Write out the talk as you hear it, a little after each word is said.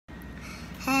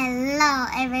Hello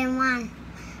everyone,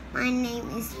 my name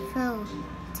is Fu.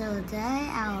 Today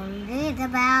I'll read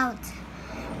about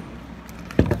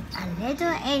a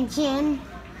little engine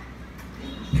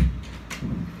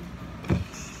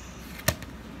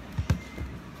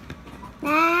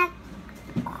that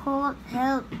could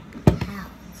help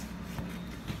out.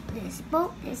 This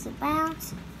book is about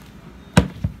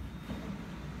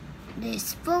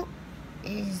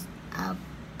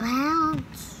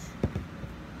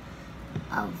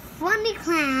a funny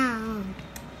clown.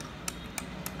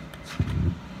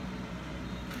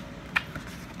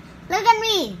 Look at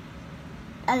me,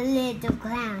 a little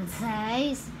clown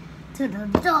says to the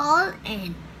doll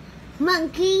and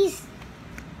monkeys.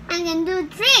 I can do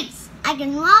tricks. I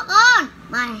can walk on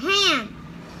my hand.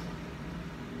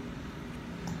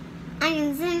 I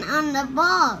can sit on the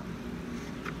ball.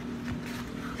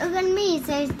 Look at me,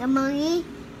 says the monkey.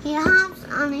 He hops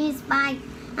on his bike.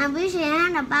 I wish I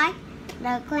had a bike,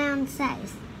 the clown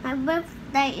says. My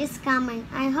birthday is coming.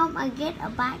 I hope I get a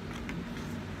bike.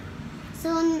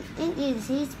 Soon it is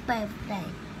his birthday.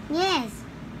 Yes,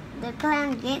 the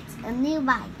clown gets a new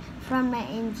bike from the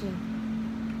engine.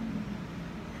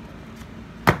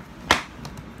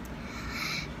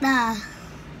 The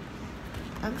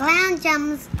clown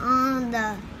jumps on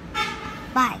the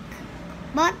bike,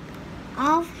 but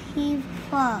off he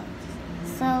falls.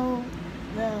 So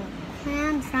the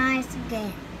clown tries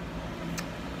again.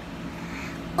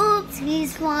 Oops,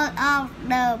 he's fallen off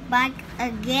the bike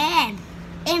again.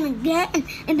 And again,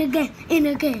 and again, and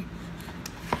again.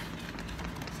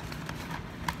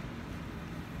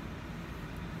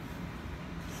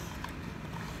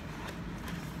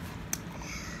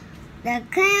 The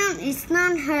clown is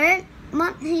not hurt,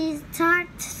 but he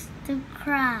starts to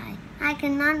cry. I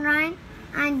cannot ride.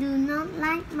 I do not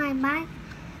like my bike,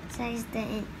 says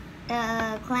the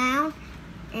clown,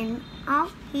 and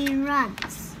off he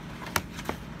runs.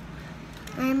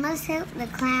 I must help the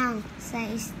clown,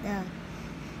 says the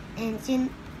engine,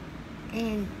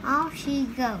 and off she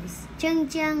goes. Chung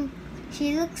chung.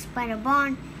 She looks by the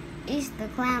barn. Is the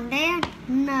clown there?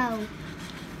 No.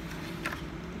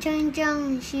 Chung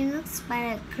chung. She looks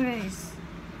by the Chris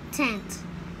tent.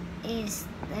 Is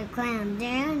the clown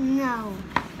there? No.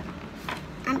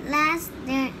 At last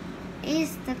there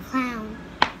is the clown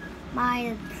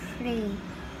by a tree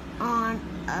on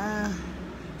a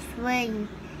swing.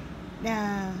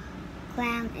 The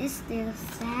clown is still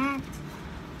sad.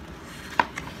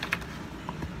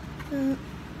 Do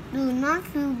not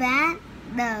feel bad,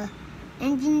 the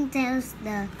engine tells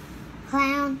the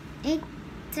clown. It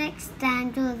takes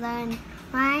time to learn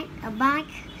ride a bike.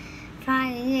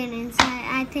 Try again and say,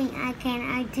 I think I can,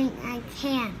 I think I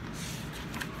can.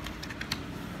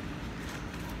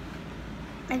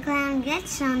 The clown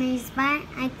gets on his bike.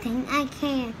 I think I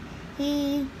can.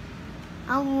 He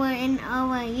over and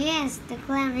over. Yes, the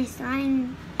clown is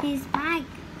riding his bike.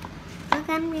 Look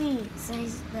at me,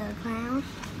 says the clown.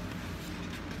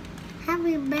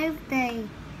 Happy birthday,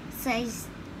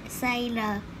 say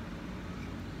the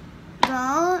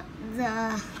doll,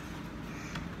 the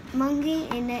monkey,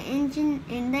 and the engine,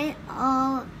 and they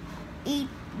all eat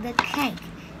the cake.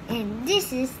 And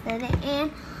this is the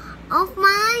end of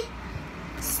my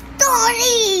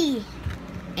story.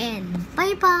 And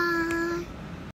bye-bye.